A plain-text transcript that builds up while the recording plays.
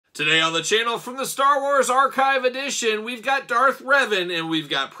Today on the channel from the Star Wars Archive Edition, we've got Darth Revan and we've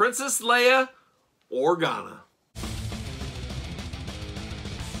got Princess Leia Organa.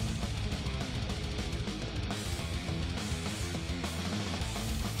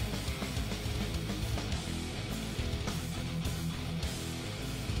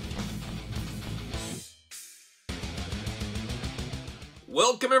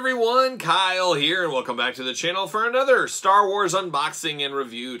 Welcome everyone, Kyle here, and welcome back to the channel for another Star Wars unboxing and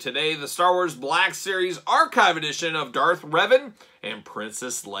review. Today, the Star Wars Black Series Archive Edition of Darth Revan and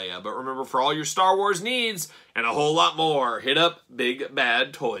Princess Leia. But remember, for all your Star Wars needs and a whole lot more, hit up Big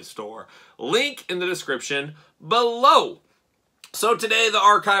Bad Toy Store. Link in the description below. So today, the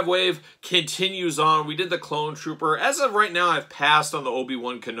archive wave continues on. We did the Clone Trooper. As of right now, I've passed on the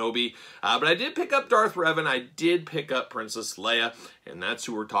Obi-Wan Kenobi, but I did pick up Darth Revan. I did pick up Princess Leia, and that's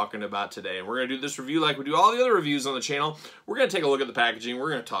who we're talking about today. And we're going to do this review like we do all the other reviews on the channel. We're going to take a look at the packaging.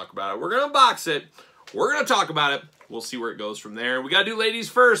 We're going to talk about it. We're going to unbox it. We're going to talk about it. We'll see where it goes from there. We got to do ladies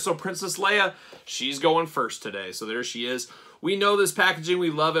first, so Princess Leia, she's going first today. So there she is. We know this packaging. We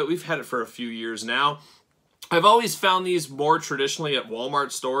love it. We've had it for a few years now. I've always found these more traditionally at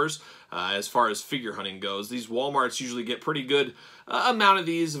Walmart stores as far as figure hunting goes. These Walmarts usually get pretty good amount of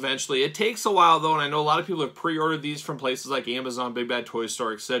these eventually. It takes a while though, and I know a lot of people have pre-ordered these from places like Amazon, Big Bad Toy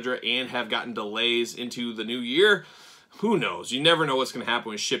Store, etc., and have gotten delays into the new year. Who knows? You never know what's going to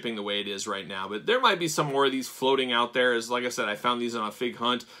happen with shipping the way it is right now, but there might be some more of these floating out there. As like I said, I found these on a fig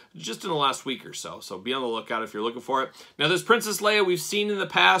hunt just in the last week or so, so be on the lookout if you're looking for it. Now, this Princess Leia we've seen in the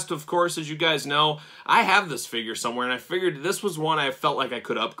past, of course, as you guys know. I have this figure somewhere, and I figured this was one I felt like I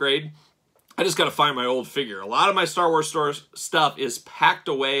could upgrade. I just got to find my old figure. A lot of my Star Wars store stuff is packed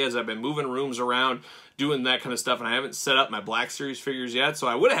away as I've been moving rooms around, doing that kind of stuff, and I haven't set up my Black Series figures yet, so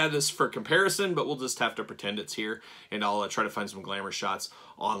I would have had this for comparison, but we'll just have to pretend it's here, and I'll try to find some glamour shots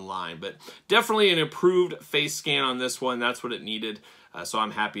online. But definitely an improved face scan on this one. That's what it needed, so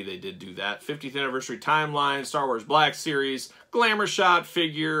I'm happy they did do that. 50th anniversary timeline, Star Wars Black Series, glamour shot,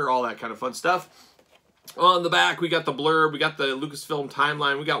 figure, all that kind of fun stuff. On the back, we got the blurb, we got the Lucasfilm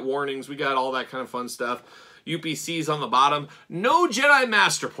timeline, we got warnings, we got all that kind of fun stuff. UPCs on the bottom. No Jedi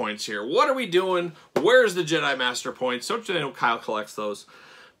Master Points here. What are we doing? Where's the Jedi Master Points? Don't you know Kyle collects those?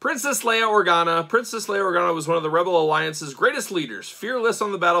 Princess Leia Organa. Princess Leia Organa was one of the Rebel Alliance's greatest leaders, fearless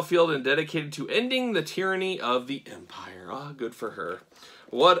on the battlefield and dedicated to ending the tyranny of the Empire. Ah, good for her.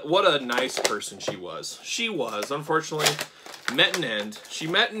 What a nice person she was. She was, unfortunately, met an end. She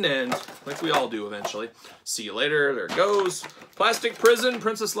met an end, like we all do eventually. See you later. There it goes. Plastic prison,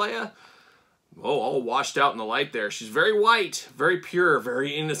 Princess Leia. Oh, all washed out in the light there. She's very white, very pure,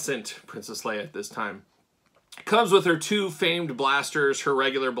 very innocent, Princess Leia at this time. Comes with her two famed blasters, her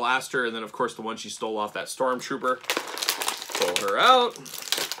regular blaster, and then, of course, the one she stole off that stormtrooper. Pull her out.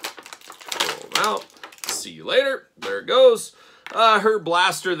 Pull them out. See you later. There it goes. Her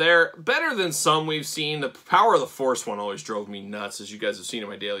blaster there, better than some we've seen. The Power of the Force one always drove me nuts, as you guys have seen in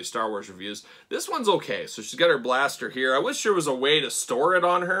my daily Star Wars reviews. This one's okay, so she's got her blaster here. I wish there was a way to store it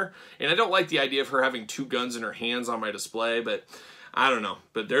on her, and I don't like the idea of her having two guns in her hands on my display, but I don't know.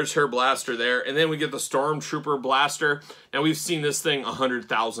 But there's her blaster there, and then we get the Stormtrooper blaster. Now, we've seen this thing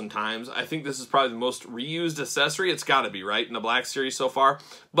 100,000 times. I think this is probably the most reused accessory. It's got to be, right, in the Black Series so far.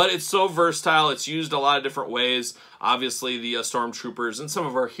 But it's so versatile. It's used a lot of different ways. Obviously, the Stormtroopers and some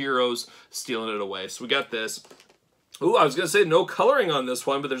of our heroes stealing it away. So we got this. Ooh, I was going to say no coloring on this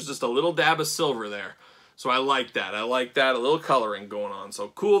one, but there's just a little dab of silver there. So I like that. I like that. A little coloring going on. So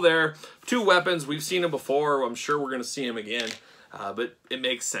cool there. Two weapons. We've seen them before. I'm sure we're going to see them again. But it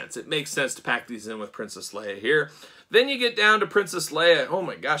makes sense. It makes sense to pack these in with Princess Leia here. Then you get down to Princess Leia. Oh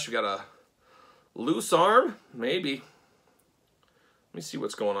my gosh, we got a loose arm? Maybe. Let me see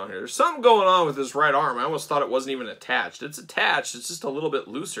what's going on here. There's something going on with this right arm. I almost thought it wasn't even attached. It's attached. It's just a little bit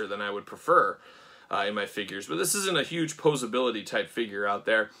looser than I would prefer in my figures. But this isn't a huge posability type figure out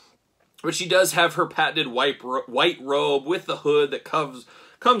there. But she does have her patented white robe with the hood that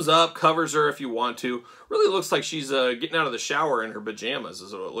comes up, covers her if you want to. Really looks like she's getting out of the shower in her pajamas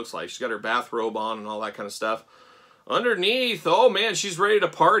is what it looks like. She's got her bathrobe on and all that kind of stuff. Underneath, oh man, she's ready to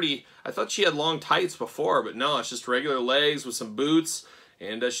party. I thought she had long tights before, but no, it's just regular legs with some boots.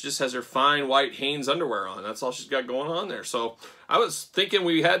 And she just has her fine white Hanes underwear on. That's all she's got going on there. So I was thinking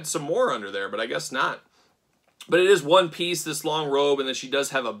we had some more under there, but I guess not. But it is one piece, this long robe, and then she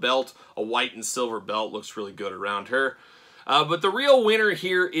does have a belt, a white and silver belt. Looks really good around her. But the real winner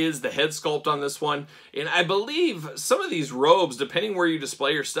here is the head sculpt on this one. And I believe some of these robes, depending where you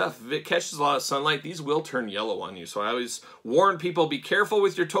display your stuff, if it catches a lot of sunlight, these will turn yellow on you. So I always warn people, be careful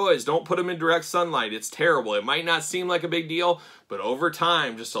with your toys. Don't put them in direct sunlight. It's terrible. It might not seem like a big deal, but over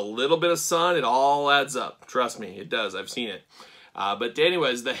time, just a little bit of sun, it all adds up. Trust me, it does. I've seen it. But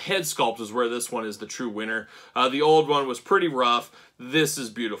anyways, the head sculpt is where this one is the true winner. The old one was pretty rough. This is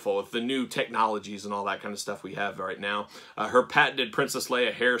beautiful with the new technologies and all that kind of stuff we have right now. Her patented Princess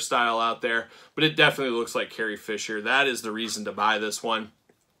Leia hairstyle out there, but it definitely looks like Carrie Fisher. That is the reason to buy this one.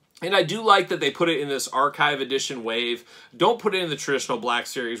 And I do like that they put it in this archive edition wave. Don't put it in the traditional Black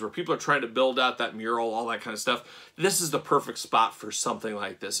Series where people are trying to build out that mural, all that kind of stuff. This is the perfect spot for something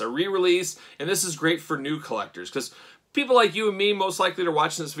like this. A re-release, and this is great for new collectors because people like you and me, most likely that are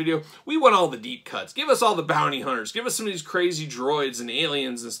watching this video, we want all the deep cuts. Give us all the bounty hunters. Give us some of these crazy droids and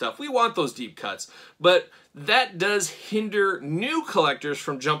aliens and stuff. We want those deep cuts. But that does hinder new collectors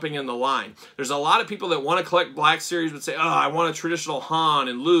from jumping in the line. There's a lot of people that want to collect Black Series but say, oh, I want a traditional Han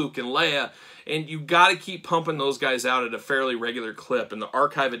and Luke and Leia. And you got to keep pumping those guys out at a fairly regular clip. And the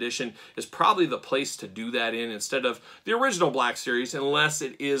Archive Edition is probably the place to do that in instead of the original Black Series unless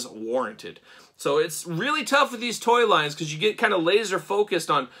it is warranted. So it's really tough with these toy lines because you get kind of laser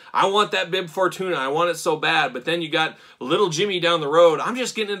focused on, I want that Bib Fortuna, I want it so bad. But then you got little Jimmy down the road. I'm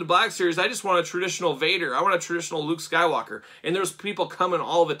just getting into Black Series. I just want a traditional Vader. I want a traditional Luke Skywalker. And there's people coming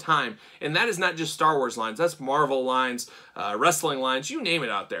all the time. And that is not just Star Wars lines. That's Marvel lines, wrestling lines, you name it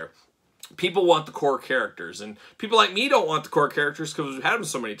out there. People want the core characters, and people like me don't want the core characters because we've had them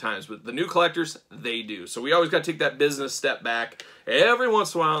so many times, but the new collectors, they do. So we always got to take that business step back every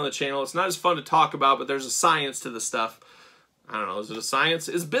once in a while on the channel. It's not as fun to talk about, but there's a science to the stuff. I don't know, is it a science?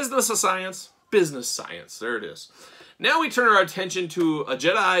 Is business a science? Business science, there it is. Now we turn our attention to a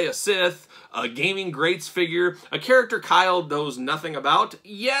Jedi, a Sith, a gaming greats figure, a character Kyle knows nothing about.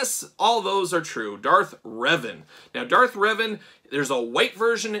 Yes, all those are true. Darth Revan. Now, Darth Revan, there's a white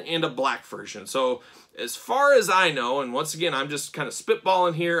version and a black version. So, as far as I know, and once again, I'm just kind of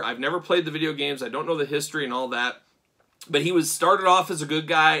spitballing here. I've never played the video games. I don't know the history and all that. But he was started off as a good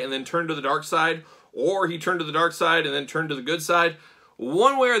guy and then turned to the dark side, or he turned to the dark side and then turned to the good side.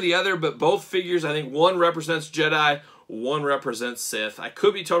 One way or the other, but both figures, I think one represents Jedi, one represents Sith. I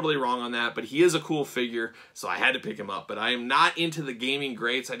could be totally wrong on that, but he is a cool figure, so I had to pick him up. But I am not into the gaming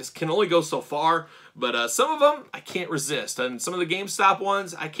greats. I just can only go so far. But some of them, I can't resist. And some of the GameStop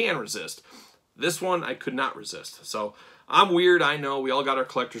ones, I can resist. This one, I could not resist. So I'm weird, I know. We all got our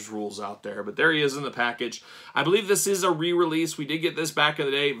collector's rules out there. But there he is in the package. I believe this is a re-release. We did get this back in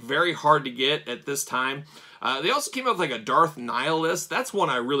the day. Very hard to get at this time. They also came out with like a Darth Nihilist. That's one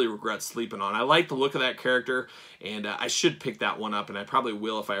I really regret sleeping on. I like the look of that character, and I should pick that one up, and I probably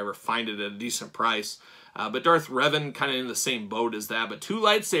will if I ever find it at a decent price. But Darth Revan, kind of in the same boat as that, but two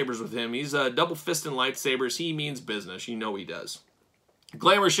lightsabers with him. He's double-fisting lightsabers. He means business. You know he does.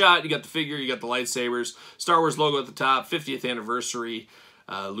 Glamour shot, you got the figure, you got the lightsabers. Star Wars logo at the top, 50th anniversary.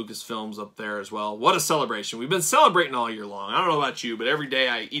 Lucasfilms up there as well. What a celebration. We've been celebrating all year long. I don't know about you, but every day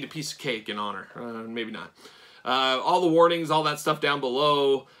I eat a piece of cake in honor. Maybe not. All the warnings, all that stuff down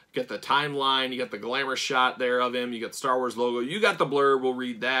below. You got the timeline. You got the glamour shot there of him. You got the Star Wars logo. You got the blur. We'll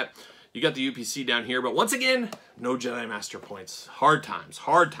read that. You got the UPC down here. But once again, no Jedi Master points. Hard times.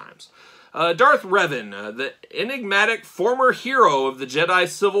 Hard times. Darth Revan, the enigmatic former hero of the Jedi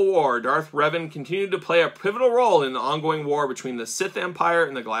Civil War, Darth Revan continued to play a pivotal role in the ongoing war between the Sith Empire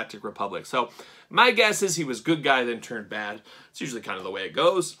and the Galactic Republic. So my guess is he was good guy then turned bad. It's usually kind of the way it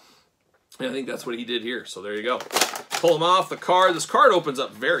goes. And I think that's what he did here. So there you go. Pull him off the card. This card opens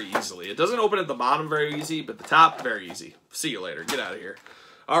up very easily. It doesn't open at the bottom very easy, but the top, very easy. See you later. Get out of here.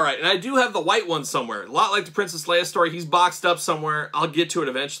 All right, and I do have the white one somewhere. A lot like the Princess Leia story. He's boxed up somewhere. I'll get to it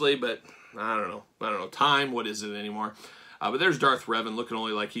eventually, but I don't know. Time, what is it anymore? But there's Darth Revan looking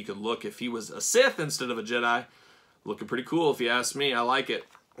only like he could look if he was a Sith instead of a Jedi. Looking pretty cool if you ask me. I like it.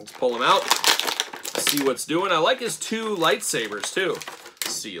 Let's pull him out. See what's doing. I like his two lightsabers too.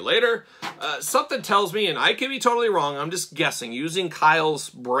 See you later. Something tells me, and I could be totally wrong, I'm just guessing, using Kyle's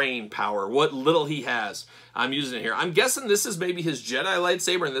brain power, what little he has. I'm using it here. I'm guessing this is maybe his Jedi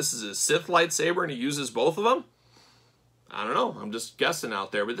lightsaber and this is his Sith lightsaber and he uses both of them. I don't know. I'm just guessing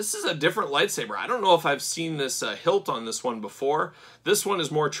out there. But this is a different lightsaber. I don't know if I've seen this hilt on this one before. This one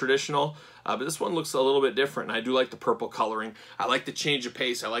is more traditional, but this one looks a little bit different. And I do like the purple coloring. I like the change of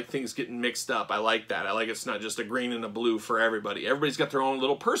pace. I like things getting mixed up. I like that. I like it's not just a green and a blue for everybody. Everybody's got their own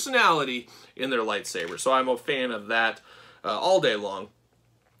little personality in their lightsaber. So I'm a fan of that all day long.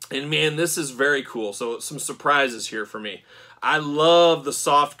 And man, this is very cool. So some surprises here for me. I love the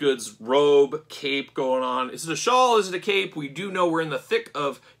soft goods robe, cape going on. Is it a shawl? Is it a cape? We do know we're in the thick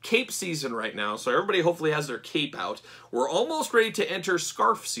of cape season right now, so everybody hopefully has their cape out. We're almost ready to enter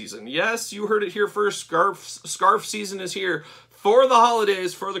scarf season. Yes, you heard it here first. Scarf season is here. For the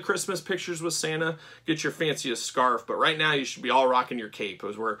holidays, for the Christmas pictures with Santa, get your fanciest scarf. But right now, you should be all rocking your cape,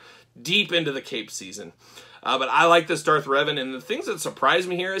 as we're deep into the cape season. But I like this Darth Revan, and the things that surprise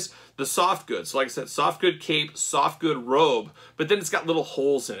me here is the soft goods. So like I said, soft good cape, soft good robe, but then it's got little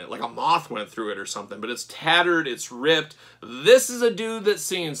holes in it, like a moth went through it or something, but it's tattered, it's ripped. This is a dude that's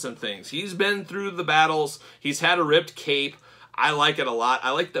seen some things. He's been through the battles. He's had a ripped cape. I like it a lot.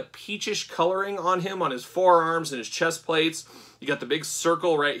 I like the peachish coloring on him, on his forearms and his chest plates. You got the big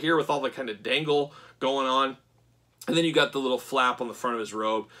circle right here with all the kind of dangle going on. And then you got the little flap on the front of his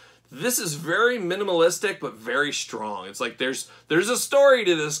robe. This is very minimalistic, but very strong. It's like there's a story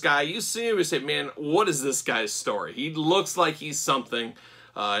to this guy. You see him, you say, man, what is this guy's story? He looks like he's something.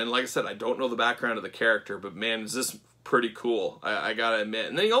 And like I said, I don't know the background of the character, but man, is this pretty cool. I gotta admit.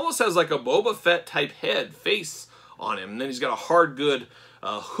 And then he almost has like a Boba Fett type face on him. And then he's got a hard good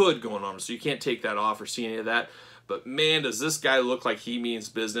hood going on, so you can't take that off or see any of that. But man, does this guy look like he means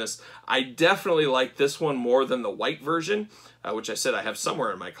business. I definitely like this one more than the white version, which I said I have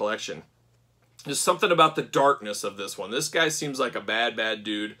somewhere in my collection. There's something about the darkness of this one. This guy seems like a bad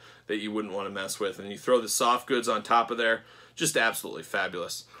dude that you wouldn't want to mess with. And you throw the soft goods on top of there, just absolutely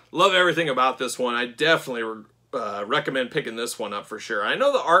fabulous. Love everything about this one. I definitely recommend picking this one up for sure. I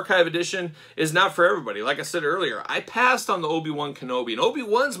know the Archive Edition is not for everybody. Like I said earlier, I passed on the Obi-Wan Kenobi, and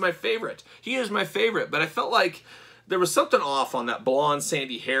Obi-Wan's my favorite. He is my favorite, but I felt like there was something off on that blonde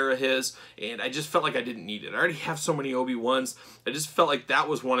sandy hair of his, and I just felt like I didn't need it. I already have so many Obi-Wans. I just felt like that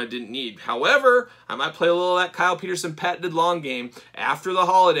was one I didn't need. However, I might play a little of that Kyle Peterson patented long game. After the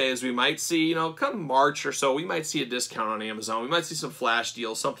holidays, we might see, you know, come March or so, we might see a discount on Amazon. We might see some flash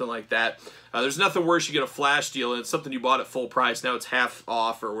deals, something like that. There's nothing worse. You get a flash deal, and it's something you bought at full price. Now it's half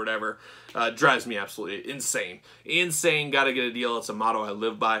off or whatever. Drives me absolutely insane. Insane. Got to get a deal. It's a motto I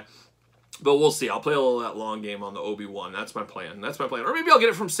live by. But we'll see. I'll play a little of that long game on the Obi-Wan. That's my plan. That's my plan. Or maybe I'll get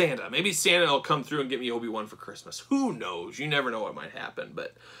it from Santa. Maybe Santa will come through and get me Obi-Wan for Christmas. Who knows? You never know what might happen.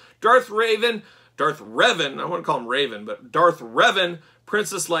 But Darth Revan, I want to call him Raven, but Darth Revan,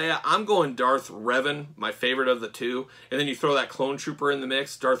 Princess Leia, I'm going Darth Revan, my favorite of the two. And then you throw that clone trooper in the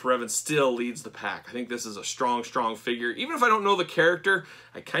mix, Darth Revan still leads the pack. I think this is a strong figure. Even if I don't know the character,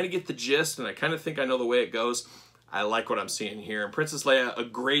 I kind of get the gist, and I kind of think I know the way it goes. I like what I'm seeing here. And Princess Leia, a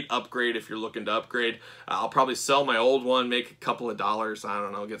great upgrade if you're looking to upgrade. I'll probably sell my old one, make a couple of dollars. I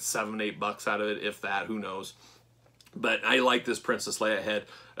don't know, get $7, $8 out of it, if that, who knows. But I like this Princess Leia head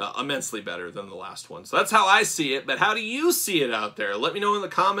immensely better than the last one. So that's how I see it. But how do you see it out there? Let me know in the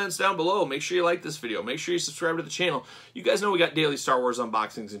comments down below. Make sure you like this video. Make sure you subscribe to the channel. You guys know we got daily Star Wars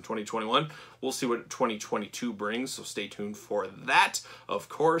unboxings in 2021. We'll see what 2022 brings, so stay tuned for that, of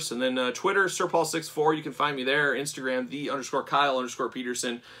course. And then Twitter, SirPaul64. You can find me there. Instagram,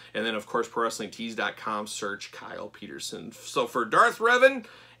 _Kyle_Peterson. And then, of course, ProWrestlingTees.com. Search Kyle Peterson. So for Darth Revan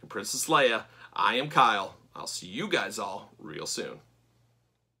and Princess Leia, I am Kyle. I'll see you guys all real soon.